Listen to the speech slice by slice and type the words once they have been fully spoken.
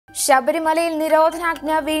ശബരിമലയിൽ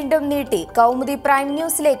നിരോധനാജ്ഞ വീണ്ടും നീട്ടി. കൗമുദി പ്രൈം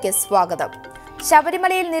ന്യൂസിലേക്ക് സ്വാഗതം.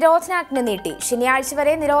 ശബരിമലയിൽ നിരോധനാജ്ഞ നീട്ടി. ശനിയാഴ്ച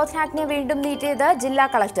വരെ നിരോധനാജ്ഞ വീണ്ടും നീട്ടിയത് ജില്ലാ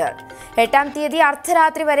കളക്ടർ. 8-ാം തീയതി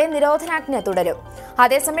അർദ്ധരാത്രി വരെ നിരോധനാജ്ഞ തുടരും.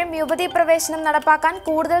 അതേസമയം യുവതീ പ്രവേശനം നടപ്പാക്കാൻ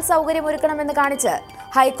കൂടുതൽ സൗകര്യമൊരുക്കണമെന്ന് കാണിച്ച്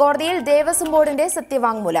ഹൈക്കോടതിയിൽ ദേവസ്വം ബോർഡിന്റെ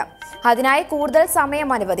സത്യവാങ്മൂലം. അതിനായി കൂടുതൽ സമയം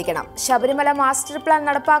അനുവദിക്കണം. ശബരിമല മാസ്റ്റർ പ്ലാൻ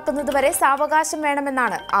നടപ്പാക്കുന്നതുവരെ സാവകാശം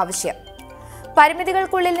വേണമെന്നാണ് ആവശ്യം.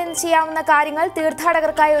 പരിമിതികൾക്കുള്ളിൽ നിന്ന് ചെയ്യാവുന്ന കാര്യങ്ങൾ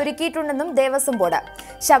തീർത്ഥാടകർക്കായി ഒരുക്കിയിട്ടുണ്ടെന്നും ദേവസ്വം ബോർഡ്.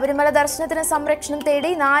 ശബരിമല ദർശനത്തിന് സംരക്ഷണം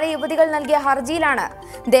തേടി 4 യുവതികൾ നൽകിയ ഹർജിയിലാണ്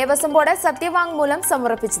ദേവസ്വം ബോർഡ് സത്യവാങ്മൂലം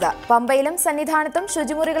സമർപ്പിച്ചത്. പമ്പയിലും സന്നിധാനത്തും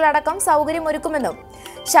ശുചിമുറികളടക്കം സൗകര്യമൊരുക്കുമെന്നും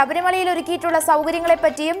ശബരിമലയിൽ ഒരുക്കിയിട്ടുള്ള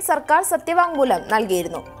സൗകര്യങ്ങളെപ്പറ്റിയും സർക്കാർ സത്യവാങ്മൂലം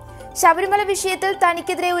നൽകിയിരുന്നു. ശബരിമല വിഷയത്തിൽ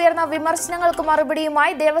തനിക്കെതിരെ ഉയർന്ന വിമർശനങ്ങൾക്ക്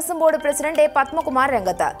മറുപടിയുമായി ദേവസ്വം ബോർഡ് പ്രസിഡന്റ് പത്മകുമാർ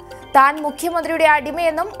രംഗത്ത്. താൻ മുഖ്യമന്ത്രിയുടെ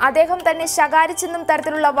അടിമയെന്നും അദ്ദേഹം തന്നെ ശകാരിച്ചെന്നും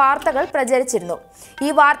തരത്തിലുള്ള വാർത്തകൾ പ്രചരിച്ചിരുന്നു. ഈ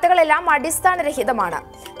വാർത്തകളെല്ലാം അടിസ്ഥാനരഹിതമാണ്.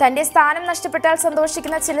 തന്റെ സ്ഥാനം നഷ്ടപ്പെട്ടാൽ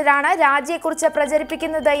സന്തോഷിക്കുന്ന ചിലരാണ് രാജിയെക്കുറിച്ച്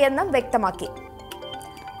പ്രചരിപ്പിക്കുന്നത് എന്നും വ്യക്തമാക്കി.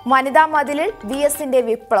 വനിതാ മതിലിൽ VSന്റെ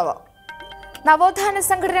വിപ്ലവം. നവോത്ഥാന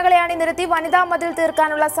സംഘടനകളെ അണിനിരത്തി വനിതാ മതിൽ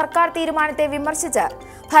തീർക്കാനുള്ള സർക്കാർ തീരുമാനത്തെ വിമർശിച്ച്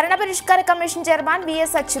ഭരണപരിഷ്കാര കമ്മീഷൻ ചെയർമാൻ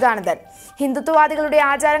VS അച്യുതാനന്ദൻ. ഹിന്ദുത്വവാദികളുടെ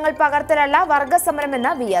ആചാരങ്ങൾ പകർത്തലല്ല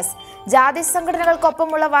വർഗസമരമെന്ന് VS. ജാതി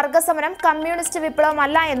സംഘടനകൾക്കൊപ്പമുള്ള വർഗസമരം കമ്മ്യൂണിസ്റ്റ്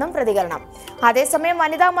വിപ്ലവമല്ല എന്നും പ്രതികരണം. അതേസമയം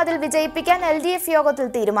വനിതാ മതിൽ വിജയിപ്പിക്കാൻ LDF യോഗത്തിൽ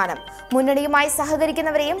തീരുമാനം. മുന്നണിയുമായി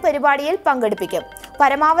സഹകരിക്കുന്നവരെയും പരിപാടിയിൽ പങ്കെടുപ്പിക്കും.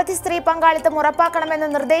 പരമാവധി സ്ത്രീ പങ്കാളിത്തം ഉറപ്പാക്കണമെന്ന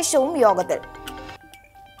നിർദ്ദേശവും യോഗത്തിൽ.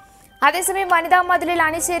 അതേസമയം വനിതാ മതിലിൽ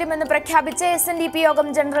അണിചേരുമെന്ന് പ്രഖ്യാപിച്ച SNDP യോഗം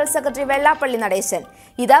ജനറൽ സെക്രട്ടറി വെള്ളാപ്പള്ളി നടേശൻ.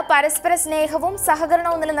 ഇത് പരസ്പര സ്നേഹവും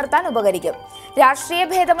സഹകരണവും നിലനിർത്താൻ ഉപകരിക്കും. രാഷ്ട്രീയ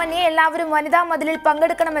ഭേദമന്യേ എല്ലാവരും വനിതാ മതിലിൽ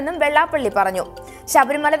പങ്കെടുക്കണമെന്നും വെള്ളാപ്പള്ളി പറഞ്ഞു.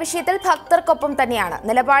 ശബരിമല വിഷയത്തിൽ ഭക്തർക്കൊപ്പം തന്നെയാണ്.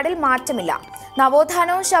 നിലപാടിൽ മാറ്റമില്ല.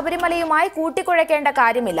 നവോത്ഥാനവും ശബരിമലയുമായി കൂട്ടിക്കുഴയ്ക്കേണ്ട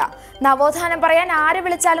കാര്യമില്ല. നവോത്ഥാനം പറയാൻ ആരെ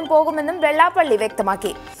വിളിച്ചാലും പോകുമെന്നും വെള്ളാപ്പള്ളി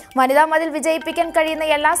വ്യക്തമാക്കി. വനിതാ മതിൽ വിജയിപ്പിക്കാൻ കഴിയുന്ന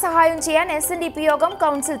എല്ലാ സഹായവും ചെയ്യാൻ SNDP യോഗം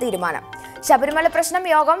കൗൺസിൽ തീരുമാനം. ശബരിമല പ്രശ്നം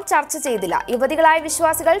യോഗം ചർച്ച ചെയ്തില്ല. യുവതികളായ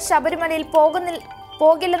വിശ്വാസികൾ ശബരിമലയിൽ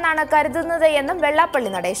പോകില്ലെന്നാണ് കരുതുന്നത് എന്നും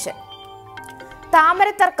വെള്ളാപ്പള്ളി നടേശൻ.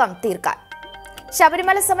 താമരത്തർക്കം തീർക്കാൻ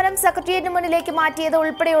ശബരിമല സമരം സെക്രട്ടേറിയറ്റിന് മുന്നിലേക്ക് മാറ്റിയത്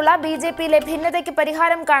ഉൾപ്പെടെയുള്ള BJPയിലെ ഭിന്നതയ്ക്ക്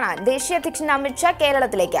പരിഹാരം കാണാൻ ദേശീയ അധ്യക്ഷൻ അമിത് ഷാ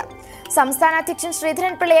കേരളത്തിലേക്ക്. സംസ്ഥാന അധ്യക്ഷൻ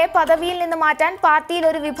ശ്രീധരൻപിള്ളയെ പദവിയിൽ നിന്ന് മാറ്റാൻ പാർട്ടിയിൽ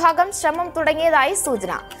ഒരു വിഭാഗം ശ്രമം തുടങ്ങിയതായി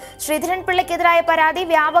സൂചന. ശ്രീധരൻപിള്ളയ്ക്കെതിരായ പരാതി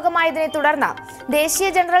വ്യാപകമായതിനെ തുടർന്ന് ദേശീയ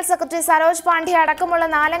ജനറൽ സെക്രട്ടറി സരോജ് പാണ്ഡ്യ അടക്കമുള്ള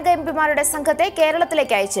 4 MPമാരുടെ സംഘത്തെ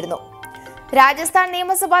കേരളത്തിലേക്ക് അയച്ചിരുന്നു. രാജസ്ഥാൻ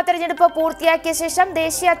നിയമസഭാ തെരഞ്ഞെടുപ്പ് പൂർത്തിയാക്കിയ ശേഷം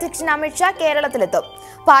ദേശീയ അധ്യക്ഷൻ അമിത് ഷാ കേരളത്തിലെത്തും.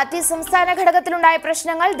 പാർട്ടി സംസ്ഥാന ഘടകത്തിലുണ്ടായ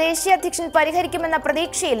പ്രശ്നങ്ങൾ ദേശീയ അധ്യക്ഷൻ പരിഹരിക്കുമെന്ന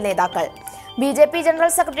പ്രതീക്ഷയിൽ നേതാക്കൾ. BJP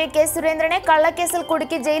ജനറൽ സെക്രട്ടറി K സുരേന്ദ്രനെ കള്ളക്കേസിൽ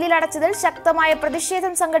കുടുക്കി ജയിലിൽ അടച്ചതിൽ ശക്തമായ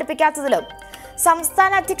പ്രതിഷേധം സംഘടിപ്പിക്കാത്തതിലും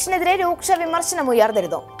സംസ്ഥാന അധ്യക്ഷനെതിരെ രൂക്ഷ വിമർശനം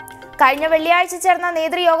ഉയർന്നിരുന്നു. കഴിഞ്ഞ വെള്ളിയാഴ്ച ചേർന്ന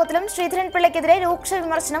നേതൃയോഗത്തിലും ശ്രീധരൻപിള്ളയ്ക്കെതിരെ രൂക്ഷ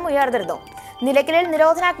വിമർശനം ഉയർന്നിരുന്നു. നിലയ്ക്കലിൽ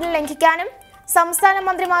നിരോധനാജ്ഞ ലംഘിക്കാനും സംസ്ഥാന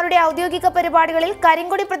മന്ത്രിമാരുടെ ഔദ്യോഗിക പരിപാടികളിൽ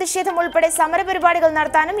കരിങ്കൊടി പ്രതിഷേധം ഉൾപ്പെടെ സമരപരിപാടികൾ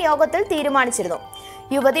നടത്താനും യോഗത്തിൽ തീരുമാനിച്ചിരുന്നു.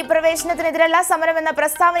 യുവതീ പ്രവേശനത്തിനെതിരല്ല സമരമെന്ന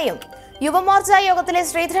പ്രസ്താവനയും യുവമോർച്ച യോഗത്തിലെ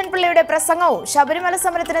ശ്രീധരൻപിള്ളയുടെ പ്രസംഗവും ശബരിമല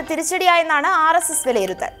സമരത്തിന് തിരിച്ചടിയായെന്നാണ് RSS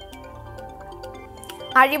വിലയിരുത്തൽ.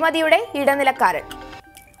 അഴിമതിയുടെ ഇടനിലക്കാരൻ.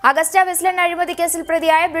 അഗസ്റ്റ വെസ്റ്റ്ലൻഡ് അഴിമതി കേസിൽ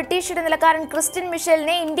പ്രതിയായ ബ്രിട്ടീഷ് ഇടനിലക്കാരൻ ക്രിസ്റ്റ്യൻ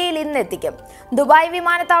മിഷേലിനെ ഇന്ത്യയിൽ ഇന്ന് എത്തിക്കും. ദുബായ്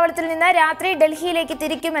വിമാനത്താവളത്തിൽ നിന്ന് രാത്രി ഡൽഹിയിലേക്ക്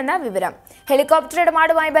തിരിക്കുമെന്ന് വിവരം. ഹെലികോപ്റ്റർ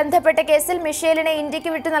ഇടപാടുമായി ബന്ധപ്പെട്ട കേസിൽ മിഷേലിനെ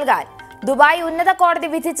ഇന്ത്യക്ക് വിട്ടു നൽകാൻ ദുബായ് ഉന്നത കോടതി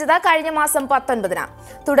വിധിച്ചത് കഴിഞ്ഞ മാസം 19-ന്.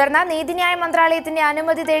 തുടർന്ന് നീതിന്യായ മന്ത്രാലയത്തിന്റെ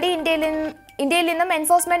അനുമതി തേടി ഇന്ത്യയിൽ നിന്നും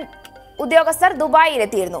എൻഫോഴ്സ്മെന്റ് ഉദ്യോഗസ്ഥർ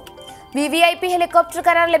ദുബായിലെത്തിയിരുന്നു. VVIP ഹെലികോപ്റ്റർ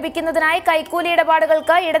കരാർ ലഭിക്കുന്നതിനായി കൈക്കൂലി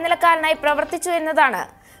ഇടപാടുകൾക്ക് ഇടനിലക്കാരനായി പ്രവർത്തിച്ചു എന്നതാണ്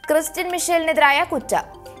ക്രിസ്റ്റ്യൻ മിഷേലിനെതിരായ കുറ്റം.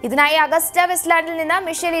 ഇതിനായി അഗസ്റ്റ വെസ്റ്റ്ലാൻഡിൽ നിന്ന്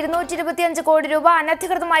മിഷേൽ 225 കോടി രൂപ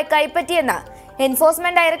അനധികൃതമായി കൈപ്പറ്റിയെന്ന്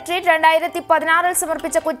എൻഫോഴ്സ്മെന്റ് ഡയറക്ടറേറ്റ് 2016-ൽ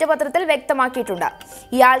സമർപ്പിച്ച കുറ്റപത്രത്തിൽ വ്യക്തമാക്കിയിട്ടുണ്ട്.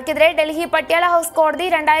 ഇയാൾക്കെതിരെ ഡൽഹി പട്യാല ഹൌസ് കോടതി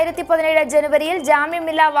 2017 ജനുവരിയിൽ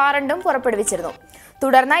ജാമ്യമില്ലാ വാറണ്ടും പുറപ്പെടുവിച്ചിരുന്നു.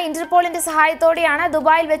 തുടർന്ന് ഇന്റർപോളിന്റെ സഹായത്തോടെയാണ്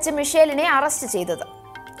ദുബായിൽ വെച്ച് മിഷേലിനെ അറസ്റ്റ് ചെയ്തത്.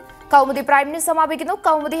 കൗമുദി പ്രൈം ന്യൂസ് സമാപിക്കുന്നു.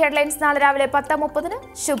 കൗമുദി ഹെഡ്ലൈൻസ് നാളെ രാവിലെ 10:30.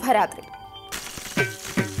 ശുഭരാത്രി.